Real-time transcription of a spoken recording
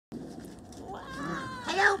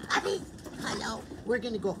Puppy, hello. We're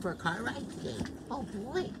going to go for a car ride today. Oh,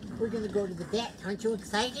 boy. We're going to go to the vet. Aren't you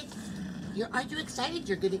excited? Aren't you excited?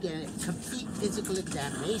 You're going to get a complete physical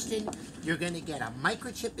examination. You're going to get a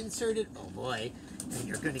microchip inserted. Oh, boy. And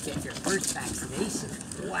you're going to get your first vaccination.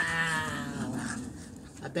 Wow.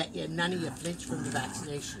 I bet you none of you flinch from the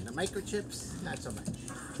vaccination. The microchips, not so much.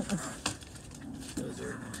 Those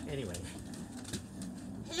are, anyway.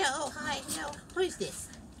 Hello, hi, hello. Who's this?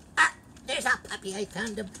 Ah, there's a puppy. I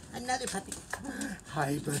found him. Another puppy.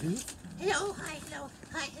 Hi, buddy. Hello, hi, hello.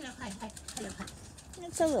 Hi, hello, hi, hi. Hello, hi.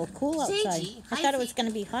 It's a little cool outside. Sagey. I thought it was going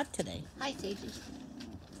to be hot today. Hi, Sagey.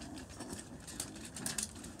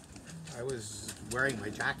 I was wearing my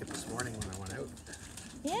jacket this morning when I went out.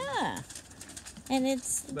 Yeah. And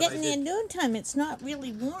it's But getting near noontime. It's not really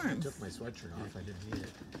I warm. took my sweatshirt off. I didn't need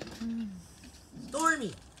it.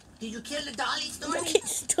 Stormy, did you kill the dolly, Stormy? Look at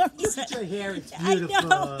Stormy's. Look at your hair. It's I beautiful.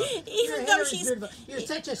 know. Your Even hair though is she's... beautiful. You're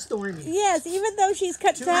such a Stormy. Yes, even though she's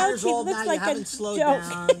cut 2 down, years she old looks now, like you a haven't slowed joke.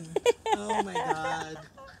 down. Oh my God.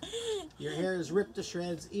 Your hair is ripped to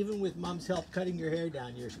shreds. Even with Mom's help cutting your hair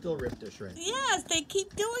down, you're still ripped to shreds. Yes, they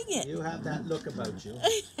keep doing it. You have that look about you.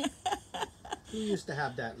 Who used to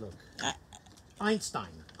have that look? Einstein.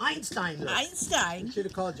 Einstein look. Einstein. We should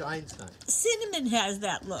have called you Einstein. Cinnamon has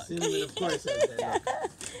that look. Cinnamon, of course, has that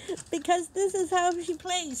look. Because this is how she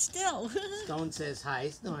plays still. Stone says, hi,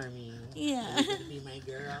 Stormy. Yeah. Are you going to be my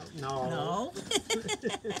girl? No. No.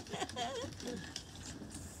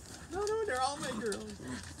 No, they're all my girls.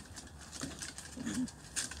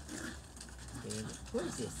 What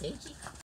is this, Sagey?